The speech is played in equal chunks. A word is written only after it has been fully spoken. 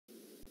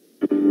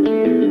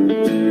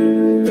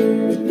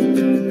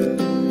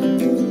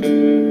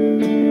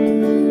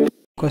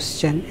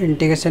Question: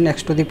 integration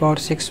x to the power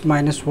 6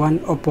 minus 1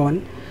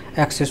 upon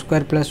x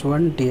square plus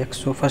 1 dx.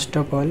 So first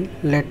of all,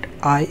 let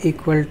I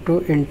equal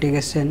to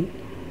integration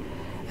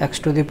x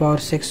to the power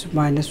 6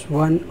 minus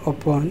 1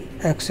 upon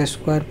x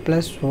square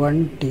plus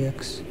 1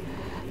 dx.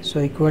 So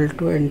equal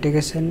to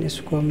integration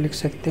इसको हम लिख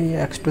सकते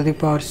हैं x to the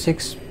power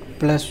 6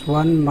 plus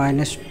 1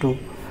 minus 2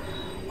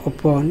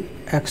 upon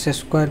x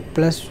square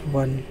plus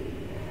 1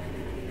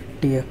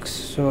 dx.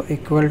 So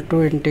equal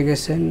to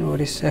integration,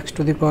 और इस x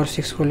to the power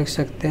 6 को लिख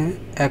सकते हैं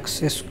x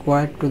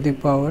square to the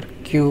power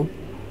cube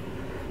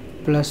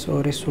plus,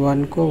 और इस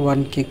 1 को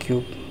 1 की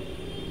cube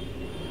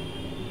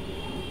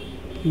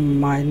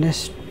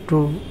minus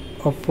 2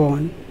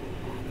 upon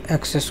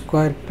x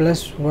square plus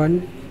 1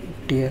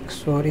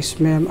 dx. और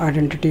इसमें हम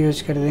आइडेंटिटी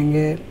यूज कर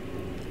देंगे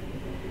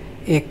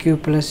ए क्यू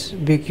प्लस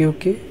बी क्यू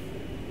की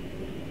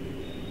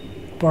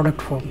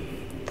प्रोडक्ट फॉर्म.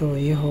 तो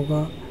ये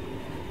होगा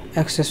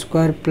एक्स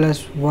स्क्वायर प्लस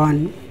 1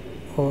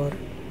 और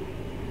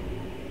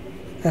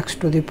x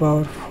to the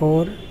power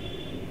 4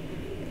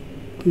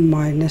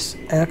 minus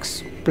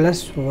x plus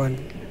 1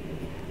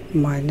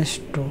 minus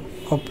 2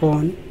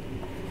 upon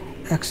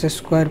x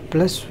square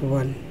plus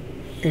 1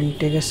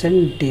 integration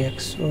dx.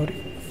 और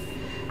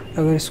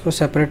अगर इसको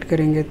सेपरेट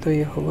करेंगे तो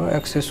ये होगा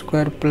x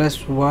square plus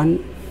 1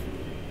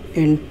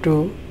 into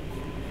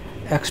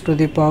x to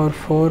the power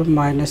 4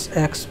 minus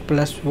x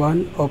plus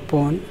 1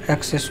 upon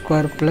x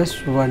square plus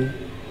 1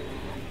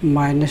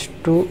 minus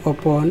 2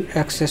 upon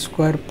x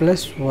square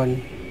plus 1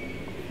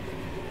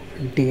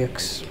 dx.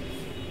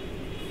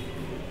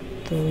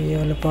 तो ये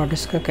वाला पार्ट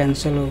इसका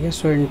कैंसिल हो गया.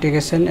 So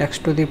integration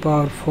x to the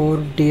power 4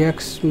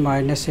 dx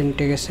minus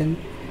integration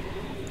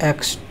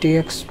x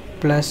dx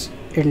plus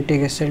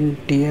integration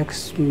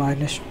dx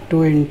minus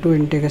 2 into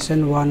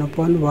integration 1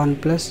 upon 1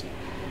 plus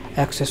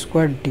x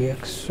square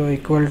dx. So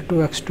equal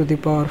to x to the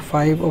power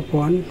 5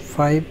 upon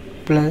 5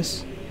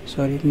 plus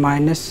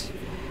minus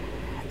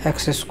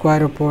x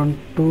square upon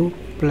 2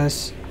 plus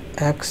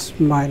x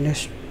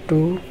minus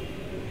 2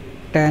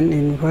 tan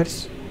inverse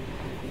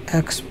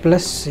x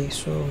plus c.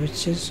 So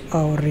which is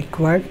our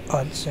required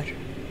answer.